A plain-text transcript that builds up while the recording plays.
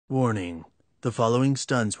Warning. The following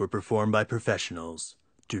stunts were performed by professionals.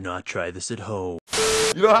 Do not try this at home.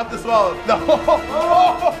 You don't have to swallow. No. Bro.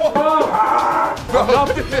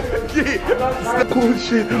 Oh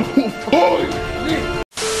shit. Oh.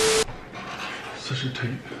 Such a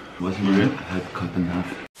tight. Wasn't it? I had cut in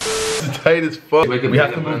half. It's tight as fuck. We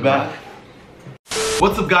have to move back.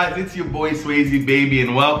 What's up guys, it's your boy Swayze baby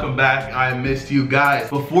and welcome back. I missed you guys.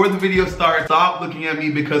 Before the video starts, stop looking at me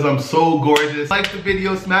because I'm so gorgeous. Like the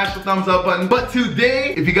video, smash the thumbs up button. But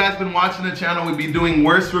today, if you guys been watching the channel, we'd be doing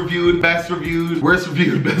worst reviewed, best reviewed, worst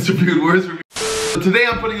reviewed, best reviewed, worst reviewed. So today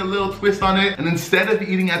I'm putting a little twist on it, and instead of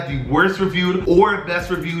eating at the worst reviewed or best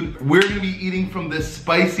reviewed, we're gonna be eating from the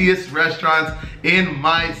spiciest restaurants in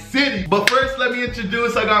my city. But first, let me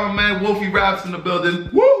introduce, I got my man WOLFIE Raps in the building.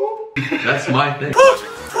 Woo! That's my thing.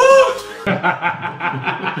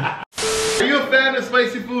 Are you a fan of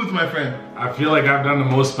spicy foods, my friend? I feel like I've done the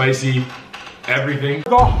most spicy everything.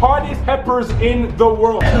 The hardest peppers in the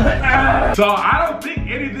world. So I don't think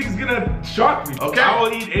anything's gonna shock me. Okay. I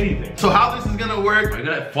will eat anything. So how this is gonna work? Are you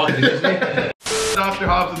gonna fuck this? Dr.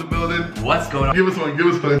 Hobbs in the building. What's going on? Give us one, give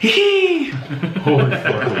us one. Holy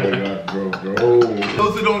fuck. Oh my god, bro.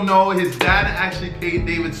 Those who don't know, his dad actually paid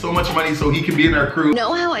David so much money so he can be in our crew.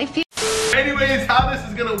 Know how I feel. Anyways, how this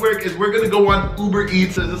is gonna work is we're gonna go on Uber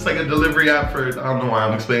Eats. It's just like a delivery app for, I don't know why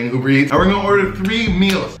I'm explaining Uber Eats. And we're gonna order 3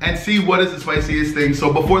 meals and see what is the spiciest thing.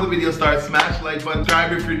 So before the video starts, smash the like button,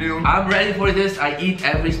 subscribe if you're new. I'm ready for this. I eat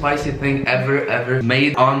every spicy thing ever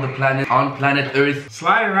made on the planet, on planet Earth.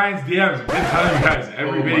 Slide in Ryan's DMs. I've been telling you guys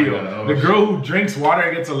every video. God, the girl who drinks water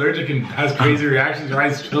and gets allergic and has crazy reactions,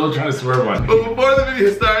 Ryan's still trying to swerve on. But before the video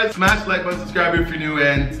starts, smash the like button, subscribe if you're new,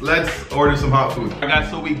 and let's order some hot food. Alright guys,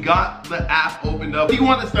 so we got the app opened up. What do you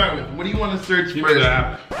want to start with? What do you want to search Give first? me the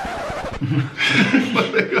app.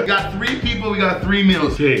 We got 3 people, we got 3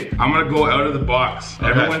 meals. Okay, I'm gonna go out of the box. Okay.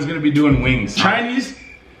 Everyone's gonna be doing wings. Chinese,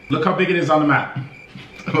 look how big it is on the map.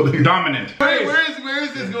 Dominant. Where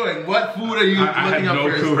is this going? What food are you I had looking up no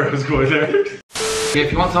first? clue where I was going there. Okay,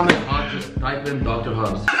 if you want something hot, just type in Dr.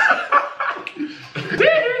 Hobbs.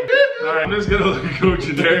 Alright, I'm just gonna go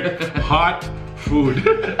generic hot food.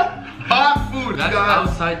 Hot food, That's guys.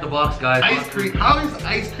 outside the box, guys. Ice cream. How is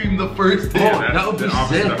ice cream the first thing? Oh, that would be the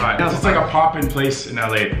opposite sick. of hot. It's just like a pop-in place in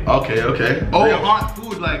LA. Okay, okay. Oh, hot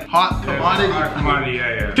food, like hot commodity. Hot commodity,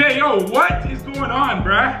 yeah. Okay, yo, what is going on,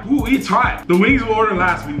 bruh? Who eats hot? The wings will order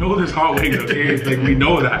last. We know there's hot wings, okay? Like, we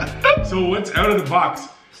know that. So what's out of the box?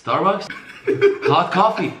 Starbucks? Hot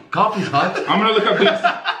coffee. Coffee's hot. I'm gonna look up this.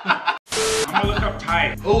 I'm gonna look up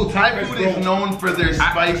Thai. Oh, Thai food is known for their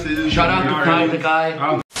spices. Shout out to Thai, the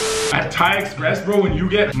guy. At Thai Express, bro, when you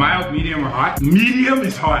get mild, medium, or hot, medium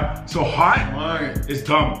is hot. So hot is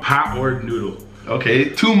dumb. Hot or noodle. Okay,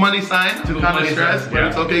 2 money signs to kind of stress, but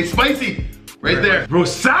it's okay. Spicy, right there. Bro,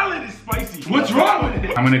 salad is spicy. What's wrong with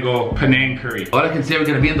it? I'm gonna go Penang curry. All I can say, we're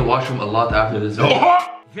gonna be in the washroom a lot after this video. Oh!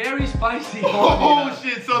 Very spicy. Oh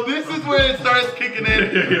shit, so this is where it starts kicking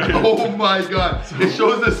in. Oh my god. It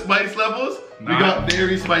shows the spice levels. We got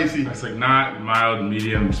very spicy. It's like not mild,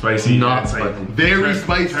 medium, spicy. Not it's spicy. Like, Very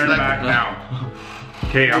spicy. Turn like, back now.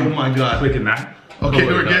 Okay, I'm Oh my god. clicking that. Okay,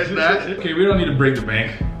 we're getting that. Okay, we don't need to break the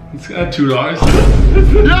bank. It's got $2.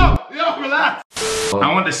 Yo, relax. I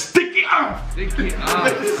want the sticky Sticky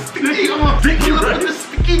Sticky rice.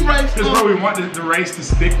 Sticky rice. Because bro, we want the rice to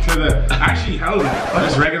stick to the, actually healthy.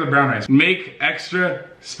 Just regular brown rice. Make extra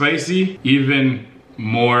spicy, even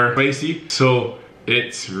more spicy, so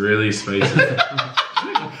it's really spicy.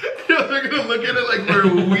 Yo, they're gonna look at it like we're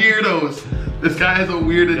weirdos. This guy has a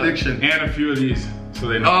weird addiction. And a few of these, so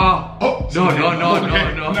they know. Oh, No. Okay. Now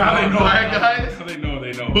they know. Alright guys. Now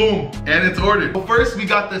they know. Boom, and it's ordered. Well, first we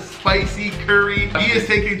got the spicy curry. He is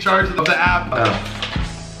taking charge of the app.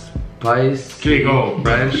 Spice. Okay, go.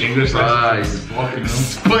 French English fries.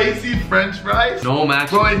 Spicy French fries? No match.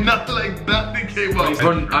 Bro, it's not like nothing came up.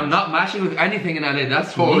 Bro, I'm not matching with anything in LA.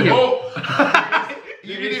 That's weird. Oh!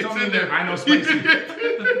 You Give me can something in there. I know spicy.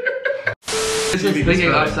 This is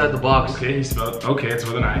thinking outside the box. Okay, he spelled. Okay, it's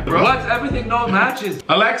with an I. What's everything no matches?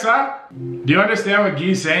 Alexa, do you understand what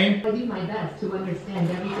Guy's saying? I do my best to understand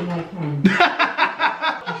everything I can.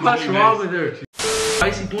 What's wrong with her?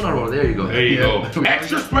 Spicy tuna roll, there you go. There you go.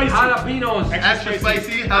 Extra spicy. Jalapenos. Extra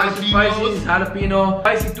spicy, Extra spicy, jalapenos. jalapeno,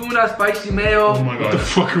 spicy tuna, spicy mayo. Oh my god. What the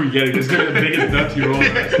fuck are we getting? This is gonna be the biggest dirty roll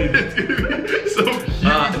I've seen. So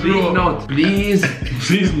huge, bro. No, please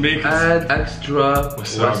Please make us. add extra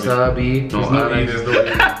wasabi. No, There's no way.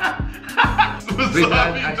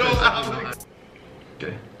 Wasabi, no Alex.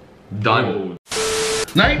 Okay. Done.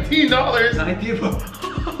 $19. 90.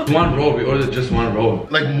 One roll, we ordered just one roll.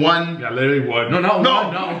 Like one. Yeah, literally one. No. It's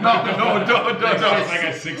like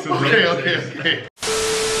a 6 of Okay.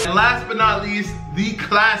 And last but not least, the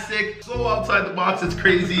classic, so outside the box, it's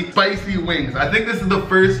crazy, spicy wings. I think this is the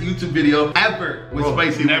first YouTube video ever with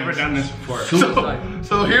spicy never wings. done this before.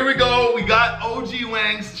 So here we go. We got OG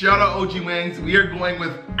wings. Shout out OG wings. We are going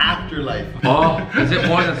with Afterlife. Oh, is it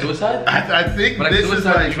more than suicide? I think But this is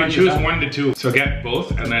like. You can choose 1 to 2. So get both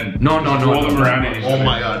and then No, roll them around in each Oh other.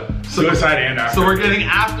 my god. Suicide and after. So we're getting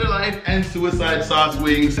Afterlife and Suicide sauce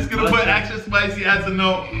wings. It's gonna put extra spicy as a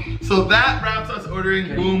note. So that wraps us ordering.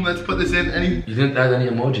 Okay. Boom, let's put this in. You didn't add any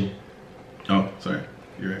emoji. Oh, sorry.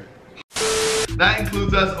 You're right. That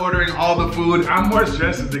includes us ordering all the food. I'm more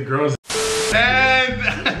stressed with the girls. And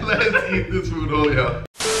let's eat this food, Julio.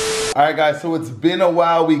 Alright guys, so it's been a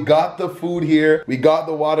while. We got the food here. We got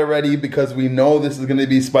the water ready because we know this is gonna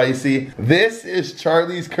be spicy. This is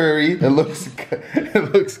Charlie's curry. It looks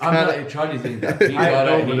I'm not kinda. Charlie's eating that. I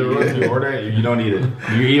know, but the rules you order it, you don't eat it.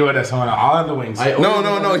 You eat what that's on all of the wings.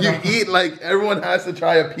 No, you eat like everyone has to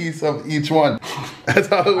try a piece of each one. That's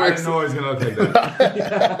how it I works. didn't know it was gonna look like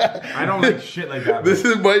that. I don't like shit like that. This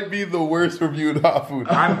might be the worst reviewed hot food.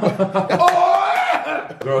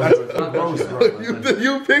 Gross. It's not gross, bro.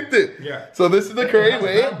 You picked it. Yeah. So this is the curry,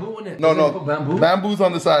 wait. Bamboo in it. No, Doesn't it put bamboo? Bamboo's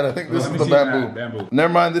on the side. I think this Let is me the see bamboo. that, bamboo.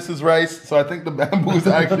 Never mind, this is rice. So I think the bamboo's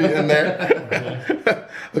actually in there.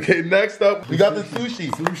 Okay, next up, we got the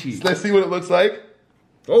sushi. Let's see what it looks like.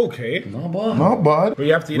 Okay. No, boy. Not bad. But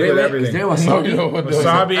you have to eat Wait, it with is everything. there wasabi? You know what those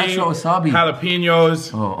are. Wasabi, Extra wasabi.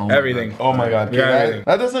 jalapenos, Oh my everything. Oh my god. Yeah, Okay, everything.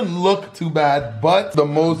 that doesn't look too bad, but the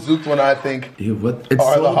most zooked one I think Dude, what? It's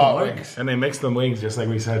are so the hot dark. wings. And they mix the wings just like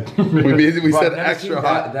we said. We Bro, said I've never extra seen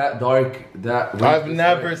hot. That dark. That. I've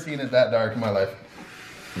never seen it that dark in my life.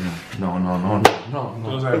 No.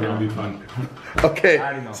 Those are gonna be fun. Okay,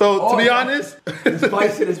 I don't know. so to be Oh, honest, The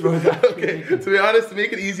spiciness, bro. okay, to be honest, to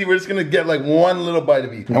make it easy, we're just gonna get like one little bite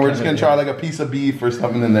of each, and we're just gonna try like a piece of beef or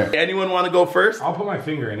something in there. Anyone want to go first? I'll put my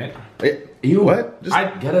finger in it. Ew. What? Just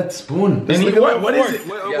Get a spoon. Just look at What the is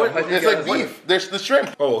fork. it? It's like beef. There's the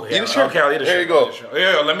shrimp. Oh, yeah. Eat the shrimp. Okay, I'll eat the There shrimp. you go. I'll eat the shrimp.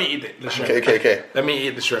 Yeah, let me eat the shrimp. Okay. Let me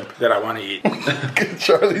eat the shrimp that I want to eat.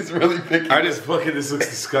 Charlie's really picky. I just fucking, this looks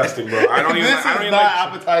disgusting, bro. I don't even, This is I don't even not like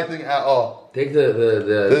appetizing at all. Take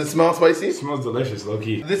Does it smell spicy? It smells delicious, low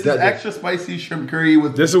key. This is extra spicy shrimp curry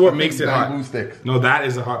with. This is what makes it hot. bamboo sticks. No, that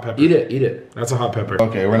is a hot pepper. Eat it. That's a hot pepper.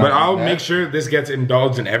 Okay, we're not But I'll eating that. make sure this gets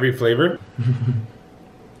indulged in every flavor.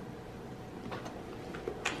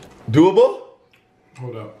 Doable?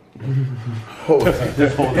 Hold up. Hold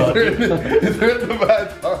on. Is there the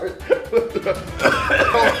bad part?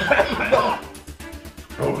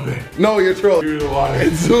 No, you're trolling. Through the water.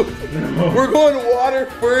 We're going water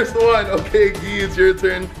first one. Okay, Guy, it's your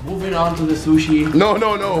turn. Moving on to the sushi. No,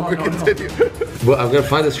 we're continuing. Well, I'm gonna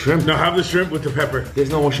find the shrimp. No, have the shrimp with the pepper. There's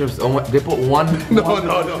no more shrimps. Oh my, they put one.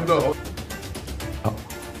 No.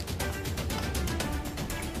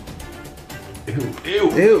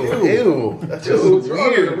 Ew. That's just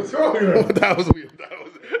weird. What's wrong with her? That was weird.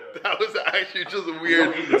 That was actually just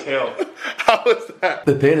weird. Eat the tail. How was that?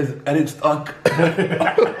 The tail is and it's stuck.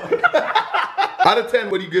 Out of 10,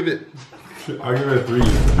 what do you give it? I'll give it a 3.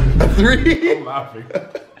 A 3? I'm laughing.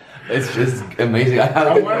 It's just amazing.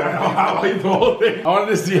 I wanted to know how he the whole thing. I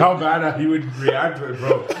wanted to see how bad he would react to it,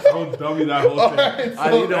 bro. I would dummy that whole thing. Alright,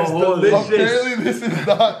 I need a whole delicious. apparently this is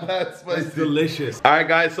not that spicy. It's delicious. Alright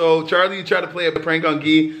guys, so Charlie, you tried to play a prank on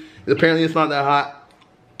Guy. Apparently it's not that hot.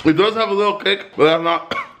 It does have a little kick, but that's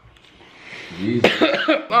not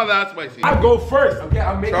not that spicy. I'll go first. Okay,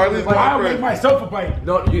 I'm making Charlie's the bite. I'll make myself a bite.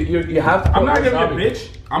 No, you have to. I'm not gonna wasabi. be a bitch.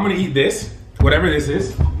 I'm gonna eat this, whatever this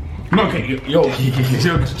is. No, okay, yo,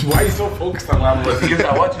 why are you so focused on what I'm doing? Because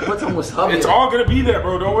I want you to put some wasabi. It's all gonna be there,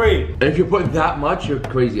 bro. Don't worry. If you put that much, you're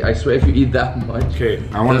crazy. I swear, if you eat that much, Okay,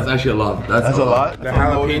 I want that's actually a lot. That's a lot. the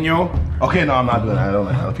jalapeno. Okay, no, I'm not doing that. I don't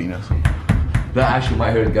like jalapenos. That actually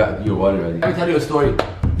might hurt got your water ready. Let me tell you a story.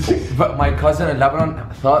 But my cousin in Lebanon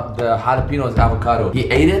thought the jalapeno was avocado. He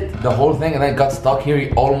ate it, the whole thing, and then got stuck here. He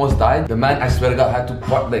almost died. The man, I swear to God, had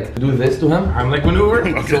to do this to him. I'm like maneuver.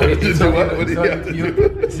 So what did he have to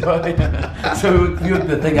do? So he threw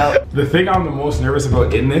the thing out. The thing I'm the most nervous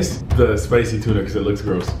about in this, the spicy tuna, because it looks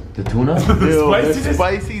gross. The tuna? The spiciness,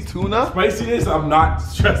 Spicy tuna? spiciness, I'm not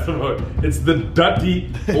stressed about. It's the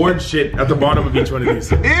dirty orange shit at the bottom of each one of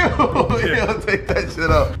these. Ew! Ew, take that shit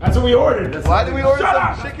out. That's what we ordered. Why did we order Shut some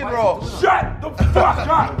up! chicken roll? Shut the fuck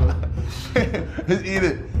up! Just eat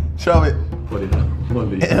it. Shove it. Put it up.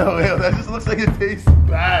 Ew, that just looks like it tastes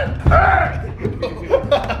bad.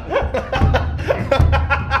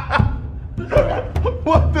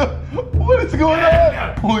 What is going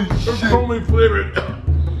on? Holy shit. Only flavored.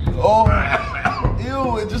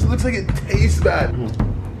 looks like it tastes bad.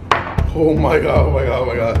 Oh my god, oh my god, oh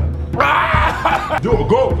my god. Do it,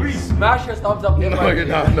 go, please. Smash your thumbs up. No, you're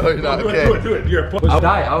not, no, you're not. Okay. Do it. You're a pussy.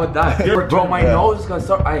 I would die. Bro, my nose is gonna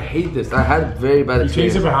start. I hate this. I had very bad You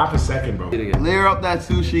experience. taste it for half a second, bro. Layer up that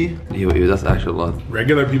sushi. Ew, that's actually a lot.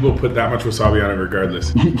 Regular people put that much wasabi on it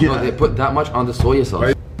regardless. No, they put that much on the soya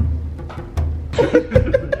sauce.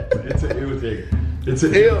 It's an ew thing. It's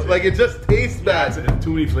an Ew, like it just tastes bad. It's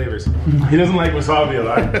too many flavors. He doesn't like wasabi a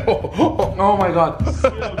lot. Oh my god.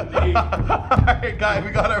 Alright guys,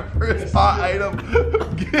 we got our first hot item.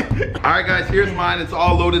 Alright guys, here's mine. It's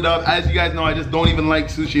all loaded up. As you guys know, I just don't even like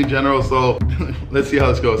sushi in general, so let's see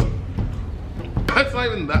how this goes. That's not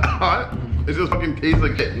even that hot. It just fucking tastes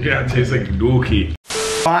like it. Yeah, it tastes like dookie.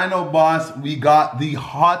 Final boss, we got the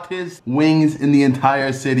hottest wings in the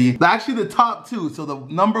entire city. They're actually the top two, so the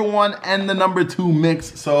 #1 and the #2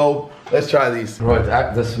 mix. So let's try these. Bro,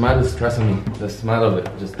 the smell is stressing me. The smell of it.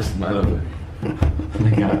 Just the smell of it. Oh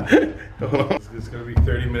my god. It's gonna be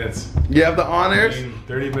 30 minutes. You have the honors.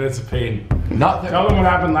 30 minutes of pain. Not Tell them what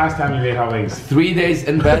happened last time you ate hot wings. 3 days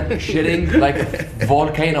in bed, shitting like a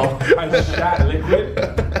volcano. I shat liquid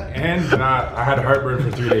and I had heartburn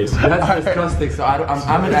for 3 days. That's disgusting. So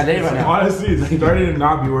I'm in LA right now. Honestly, it's starting to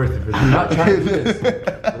not be worth it. I'm not trying to do this.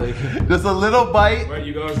 Like, Just a little bite. But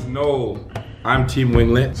you guys know I'm team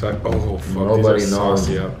winglet. So oh fuck, Nobody these are knows.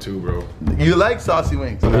 saucy up too, bro. You like saucy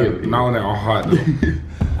wings. Not when they're all hot though.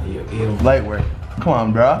 Light work. Come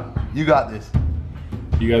on, bro. You got this.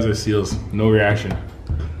 You guys are seals. No reaction.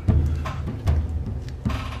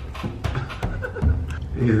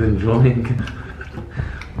 he's enjoying.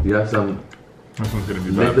 You have some. This one's gonna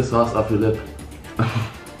be Make bad. the sauce off your lip.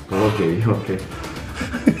 Okay, okay.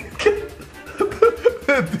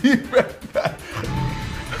 Deep breath back.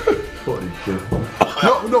 Holy shit.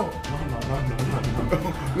 No.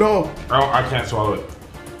 No. Oh, I can't swallow it.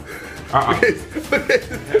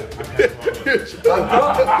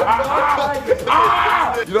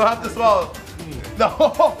 You don't have to swallow. No.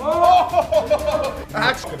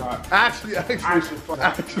 Actually. That's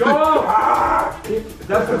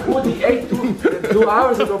the food he ate 2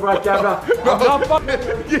 hours ago, bro. Camera. I'm not fucking.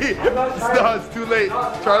 No, it's too late.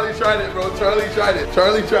 Charlie tried it, bro. Charlie tried it.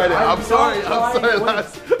 I'm sorry.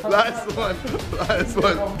 Last one.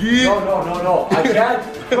 No. I can't.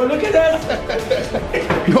 Bro, look at this.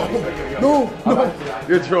 No.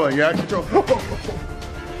 You're trolling. You're actually trolling.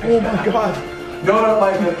 Oh my god. No,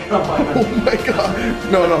 my God. Come on. Oh my god.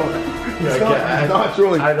 No. It's not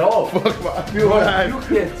trolling. I know. Fuck, I feel bad. You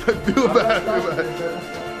can't. I feel bad.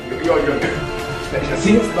 Yo.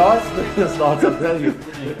 See his thoughts? Look at his thoughts, I'm telling you.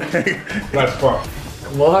 That's fuck.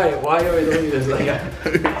 Why are we doing this? Like,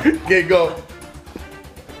 Okay, go.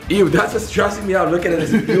 ew, that's just stressing me out looking at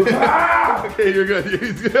this. Okay, you're good.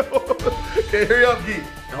 Okay, hurry up, Gee.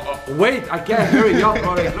 Wait, I can't hurry up,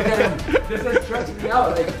 bro. Like, look at him. This is stressing me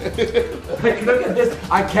out. Like, look at this.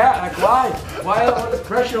 I can't. Like, why? Why all this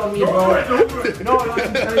pressure on me, bro? No, I'm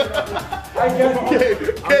telling you. I can't. Okay,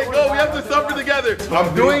 go. We have to suffer together.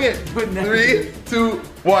 I'm doing it. 3, 2,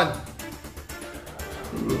 1.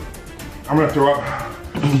 I'm gonna throw up.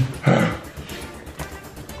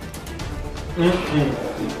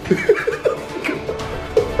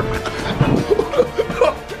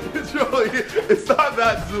 It's not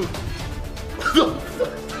that Zoom.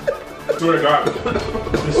 Swear to God.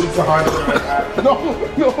 This is the hardest I've had. No.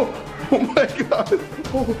 Oh my god.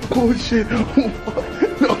 Oh shit. Oh,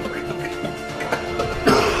 no.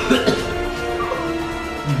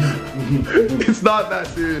 It's not that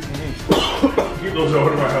serious. Get those over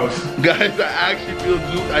to my house. Guys, I actually feel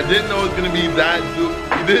Zoom. I didn't know it was gonna be that Zoom.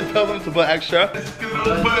 You didn't tell them to put extra. It's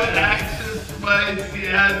gonna put extra spicy. He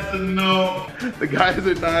has to know. The guys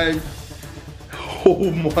are dying.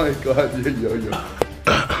 Oh my god, yo.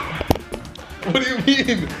 What do you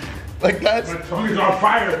mean? Like that's... My tummy's on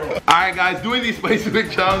fire, bro. Alright guys, doing these spicy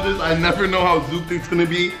big challenges, I never know how zooped it's gonna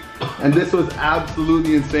be. And this was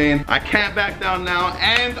absolutely insane. I can't back down now,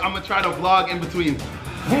 and I'm gonna try to vlog in between.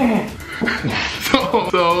 so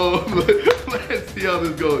let's see how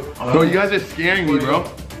this goes. Bro, you guys are scaring me, bro.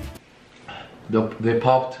 They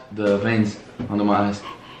popped the veins under my eyes.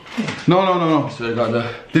 No. I swear to God,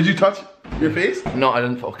 Did you touch your face? no, I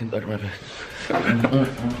didn't fucking touch my face.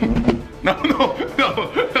 No.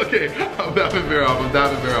 Okay, I'm dabbing bear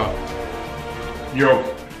off. Yo.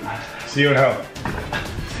 See you in hell.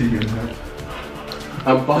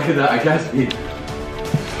 I'm fucking that. I can't speak.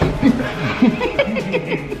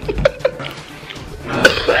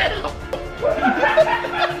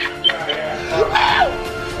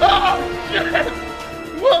 Oh shit!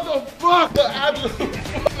 What the fuck? The absolute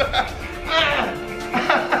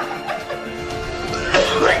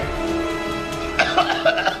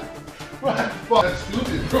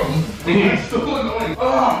It's so annoying.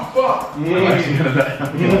 Oh, fuck. I'm actually gonna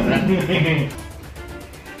die.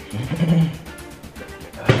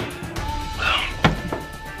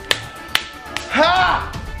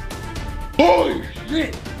 Ha! Holy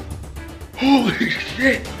shit! Holy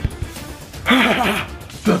shit!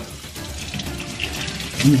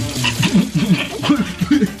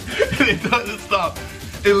 It doesn't stop.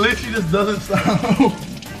 It literally just doesn't stop.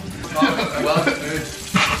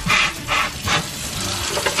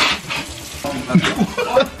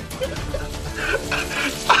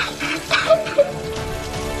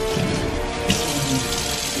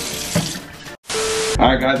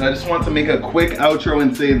 Alright guys, I just want to make a quick outro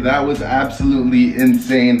and say that was absolutely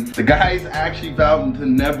insane. The guys actually vowed to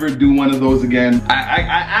never do one of those again. I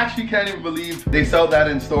actually can't even believe they sell that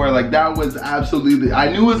in store. Like that was absolutely,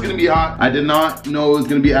 I knew it was gonna be hot. I did not know it was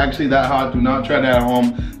gonna be actually that hot. Do not try that at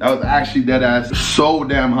home. That was actually dead ass so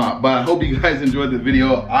damn hot. But I hope you guys enjoyed the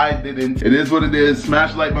video. I didn't. It is what it is.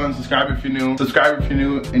 Smash the like button, subscribe if you're new. Subscribe if you're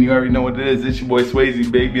new and you already know what it is. It's your boy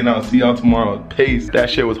Swayze, baby, and I'll see y'all tomorrow. Peace. That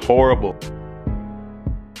shit was horrible.